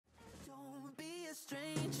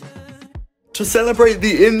To celebrate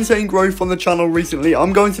the insane growth on the channel recently,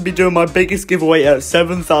 I'm going to be doing my biggest giveaway at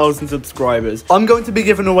 7,000 subscribers. I'm going to be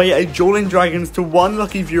giving away a Dueling Dragons to one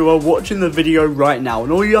lucky viewer watching the video right now.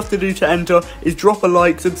 And all you have to do to enter is drop a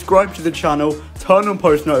like, subscribe to the channel, turn on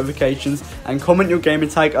post notifications, and comment your gamer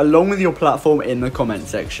tag along with your platform in the comment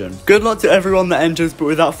section. Good luck to everyone that enters, but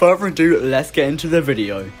without further ado, let's get into the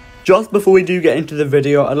video. Just before we do get into the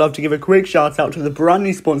video, I'd love to give a quick shout out to the brand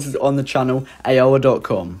new sponsors on the channel,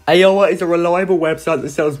 Aoa.com. Aoa is a reliable website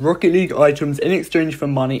that sells Rocket League items in exchange for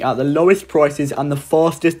money at the lowest prices and the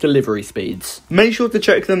fastest delivery speeds. Make sure to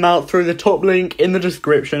check them out through the top link in the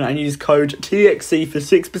description and use code TXC for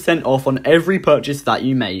 6% off on every purchase that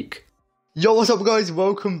you make. Yo, what's up guys,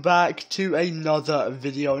 welcome back to another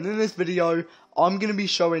video, and in this video I'm going to be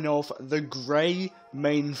showing off the grey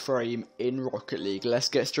mainframe in Rocket League. Let's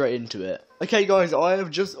get straight into it. Okay guys, I have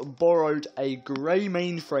just borrowed a grey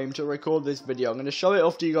mainframe to record this video. I'm going to show it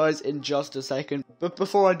off to you guys in just a second, but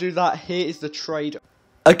before I do that, here is the trade.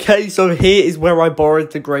 Okay, so here is where I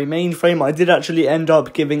borrowed the grey mainframe. I did actually end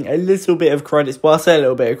up giving a little bit of credits. Well, I say a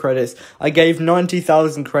little bit of credits. I gave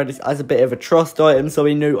 90,000 credits as a bit of a trust item, so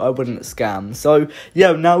he knew I wouldn't scam. So,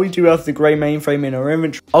 yeah, now we do have the grey mainframe in our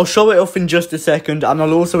inventory. I'll show it off in just a second, and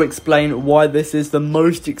I'll also explain why this is the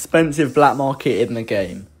most expensive black market in the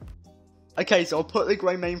game. Okay, so I'll put the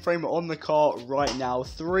grey mainframe on the cart right now.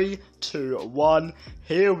 3, 2, 1.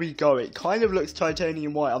 Here we go. It kind of looks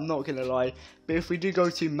titanium white, I'm not going to lie. But if we do go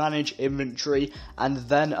to manage inventory and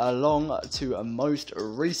then along to a most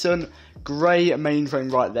recent grey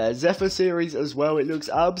mainframe right there. Zephyr series as well. It looks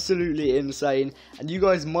absolutely insane. And you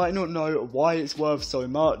guys might not know why it's worth so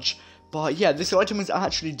much. But yeah, this item is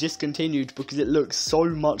actually discontinued because it looks so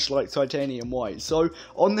much like titanium white. So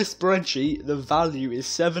on this spreadsheet, the value is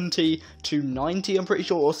 70 to 90, I'm pretty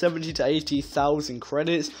sure, or 70 to 80,000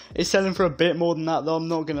 credits. It's selling for a bit more than that though, I'm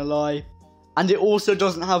not gonna lie. And it also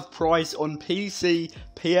doesn't have price on PC,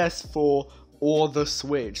 PS4, or the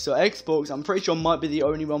Switch. So Xbox, I'm pretty sure, might be the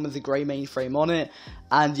only one with the grey mainframe on it.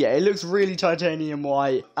 And yeah, it looks really titanium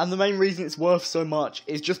white. And the main reason it's worth so much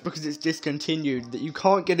is just because it's discontinued, that you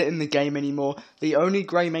can't get it in the game anymore. The only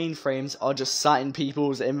grey mainframes are just sat in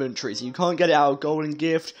people's inventories. You can't get it out of Golden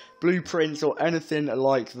Gift, Blueprints, or anything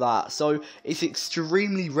like that. So it's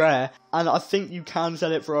extremely rare, and I think you can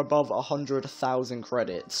sell it for above 100,000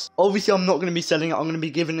 credits. Obviously, I'm not going to be selling it. I'm going to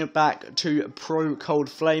be giving it back to Pro Cold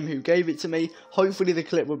Flame, who gave it to me. Hopefully the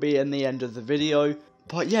clip will be in the end of the video.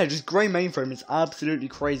 But yeah, just grey mainframe is absolutely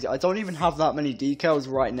crazy. I don't even have that many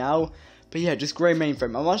decals right now. But yeah, just grey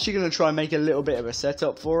mainframe. I'm actually going to try and make a little bit of a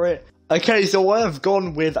setup for it. Okay, so I have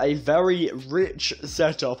gone with a very rich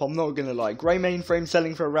setup, I'm not going to lie. Grey mainframe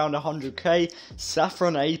selling for around 100k.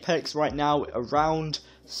 Saffron Apex right now around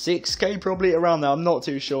 6k, probably around there, I'm not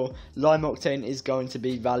too sure. Lime Octane is going to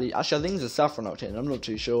be valued. Actually, I think it's a Saffron Octane, I'm not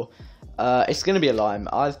too sure. It's going to be a Lime.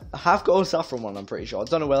 I have got a Saffron one, I'm pretty sure. I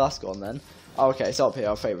don't know where that's gone then. Okay, it's up here,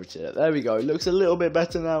 I favorited it. There we go, looks a little bit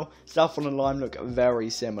better now. Saffron and Lime look very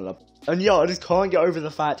similar. And yeah, I just can't get over the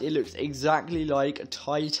fact it looks exactly like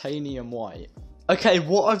titanium white. Okay,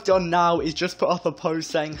 what I've done now is just put up a post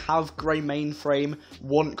saying, have grey mainframe,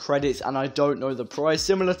 want credits, and I don't know the price.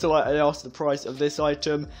 Similar to like I asked the price of this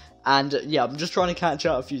item. And yeah, I'm just trying to catch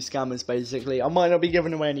out a few scammers basically. I might not be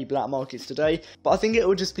giving away any black markets today, but I think it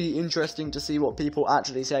will just be interesting to see what people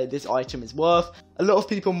actually say this item is worth. A lot of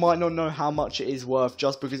people might not know how much it is worth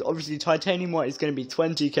just because obviously titanium white is going to be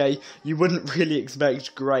 20k. You wouldn't really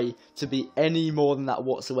expect grey to be any more than that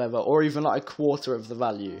whatsoever, or even like a quarter of the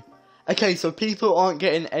value. Okay, so people aren't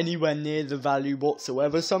getting anywhere near the value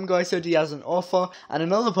whatsoever. Some guy said he has an offer, and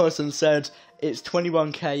another person said it's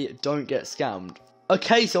 21k, don't get scammed.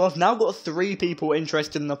 Okay, so I've now got 3 people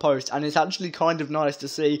interested in the post, and it's actually kind of nice to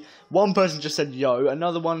see. One person just said yo,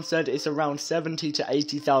 another one said it's around 70 to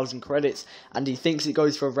 80,000 credits, and he thinks it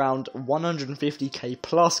goes for around 150k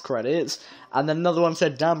plus credits, and then another one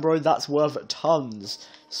said, damn bro, that's worth tons.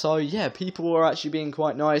 So yeah, people are actually being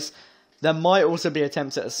quite nice. There might also be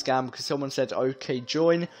attempts at a scam because someone said, okay,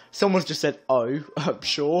 join. Someone's just said, oh,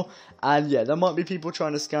 sure. And yeah, there might be people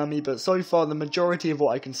trying to scam me, but so far, the majority of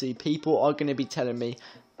what I can see, people are going to be telling me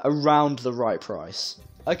around the right price.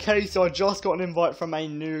 Okay, so I just got an invite from a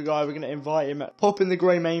new guy. We're going to invite him, pop in the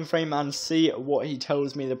grey mainframe and see what he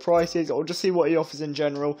tells me the price is, or just see what he offers in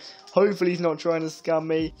general. Hopefully he's not trying to scam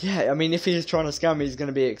me. Yeah, I mean, if he is trying to scam me, he's going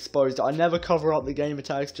to be exposed. I never cover up the gamer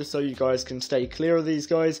tags just so you guys can stay clear of these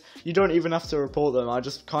guys. You don't even have to report them. I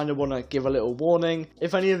just kind of want to give a little warning.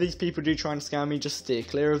 If any of these people do try and scam me, just steer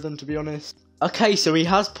clear of them, to be honest. Okay, so he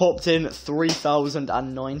has popped in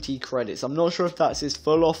 3,090 credits. I'm not sure if that's his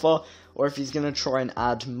full offer or if he's going to try and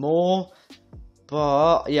add more.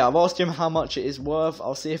 But yeah, I've asked him how much it is worth.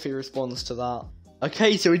 I'll see if he responds to that.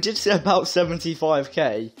 Okay, so he did say about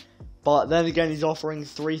 75k. But then again, he's offering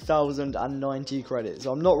 3,090 credits.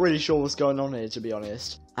 So I'm not really sure what's going on here, to be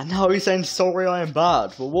honest. And now he's saying, sorry, I am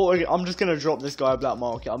bad. Well, I'm just going to drop this guy a black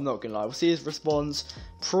market. I'm not going to lie. We'll see his response.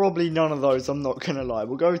 Probably none of those, I'm not going to lie.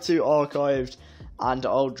 We'll go to archived and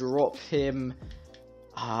I'll drop him.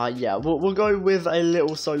 Yeah, we'll go with a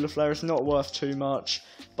little solar flare. It's not worth too much,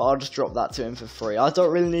 but I'll just drop that to him for free. I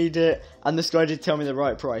don't really need it, and this guy did tell me the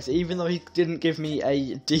right price. Even though he didn't give me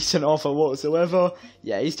a decent offer whatsoever,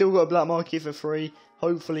 yeah, he still got a black market for free.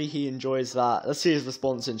 Hopefully he enjoys that. Let's see his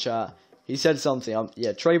response in chat. He said something.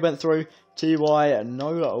 Yeah, trade went through. TY,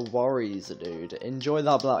 no worries, dude. Enjoy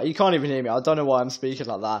that black. You can't even hear me. I don't know why I'm speaking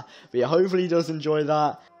like that. But yeah, hopefully he does enjoy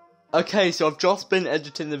that. Okay, so I've just been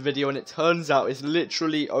editing the video and it turns out it's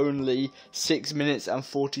literally only 6 minutes and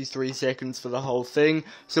 43 seconds for the whole thing.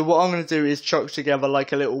 So what I'm going to do is chuck together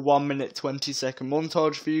like a little 1 minute 20-second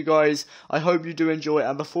montage for you guys. I hope you do enjoy it,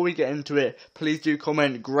 and before we get into it, please do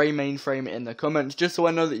comment grey mainframe in the comments just so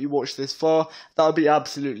I know that you watched this far. That would be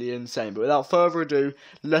absolutely insane. But without further ado,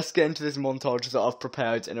 let's get into this montage that I've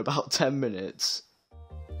prepared in about 10 minutes.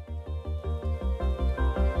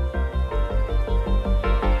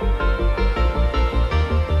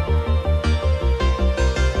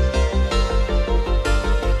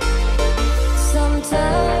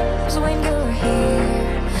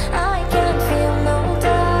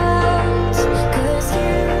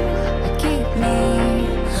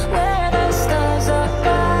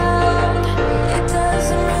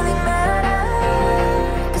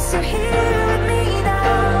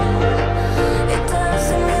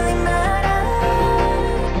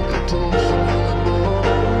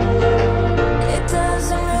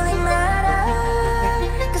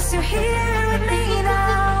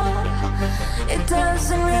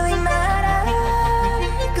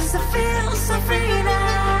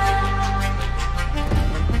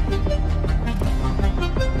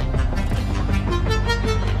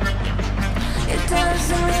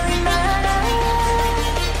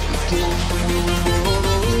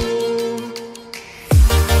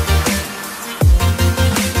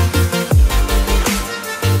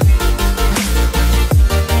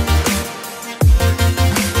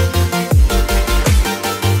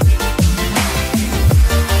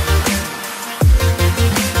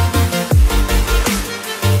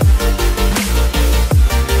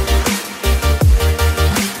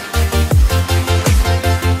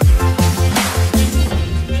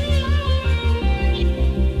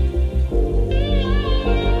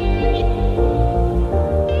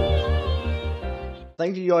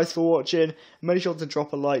 Thank you guys for watching. Make sure to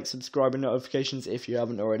drop a like, subscribe and notifications if you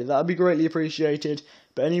haven't already. That would be greatly appreciated.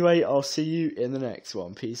 But anyway, I'll see you in the next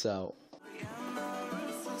one. Peace out.